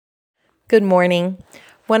Good morning.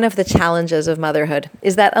 One of the challenges of motherhood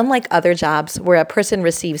is that unlike other jobs where a person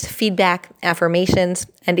receives feedback, affirmations,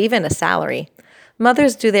 and even a salary,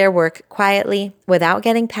 mothers do their work quietly without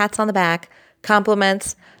getting pats on the back,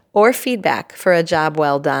 compliments, or feedback for a job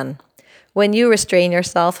well done. When you restrain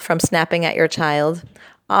yourself from snapping at your child,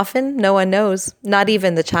 often no one knows, not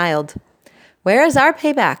even the child. Where is our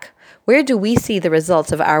payback? Where do we see the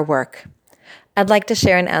results of our work? I'd like to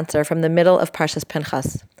share an answer from the middle of Parshas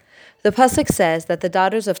Pinchas. The pasuk says that the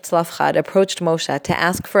daughters of Tzlafchad approached Moshe to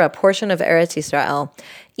ask for a portion of Eretz Yisrael,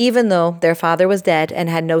 even though their father was dead and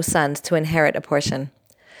had no sons to inherit a portion.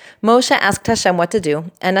 Moshe asked Hashem what to do,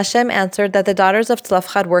 and Hashem answered that the daughters of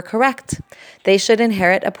Tzlafchad were correct. They should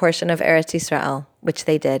inherit a portion of Eretz Yisrael, which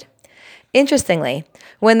they did. Interestingly,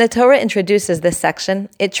 when the Torah introduces this section,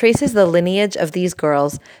 it traces the lineage of these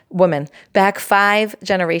women, back 5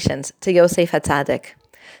 generations to Yosef HaTzadik.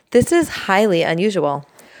 This is highly unusual.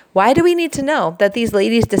 Why do we need to know that these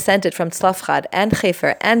ladies descended from Tzlafchad and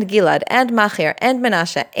Chefer and Gilad and Machir and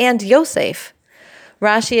Menashe and Yosef?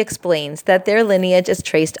 Rashi explains that their lineage is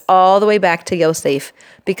traced all the way back to Yosef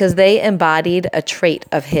because they embodied a trait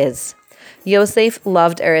of his. Yosef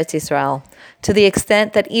loved Eretz Yisrael to the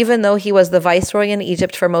extent that even though he was the viceroy in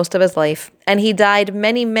Egypt for most of his life, and he died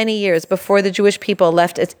many, many years before the Jewish people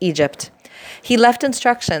left Egypt, he left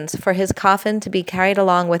instructions for his coffin to be carried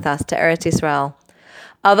along with us to Eretz Yisrael.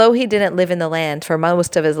 Although he didn't live in the land for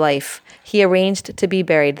most of his life, he arranged to be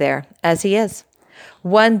buried there, as he is.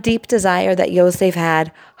 One deep desire that Yosef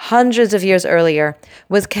had hundreds of years earlier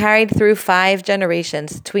was carried through 5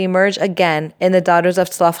 generations to emerge again in the daughters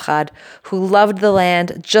of Tzlafchad, who loved the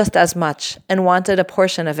land just as much and wanted a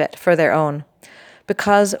portion of it for their own.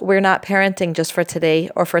 Because we're not parenting just for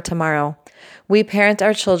today or for tomorrow. We parent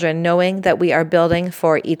our children knowing that we are building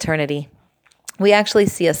for eternity. We actually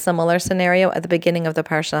see a similar scenario at the beginning of the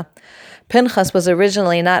Parsha. Pinchas was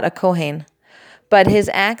originally not a Kohen, but his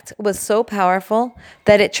act was so powerful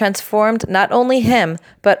that it transformed not only him,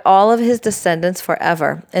 but all of his descendants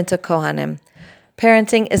forever into Kohanim.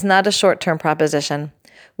 Parenting is not a short-term proposition.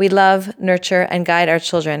 We love, nurture, and guide our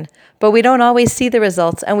children, but we don't always see the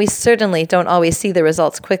results, and we certainly don't always see the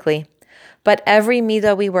results quickly. But every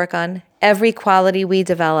midah we work on, every quality we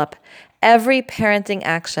develop, every parenting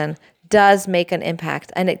action does make an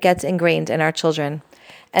impact, and it gets ingrained in our children.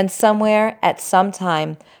 And somewhere, at some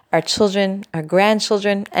time, our children, our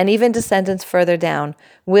grandchildren, and even descendants further down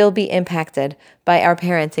will be impacted by our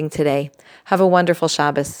parenting today. Have a wonderful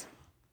Shabbos.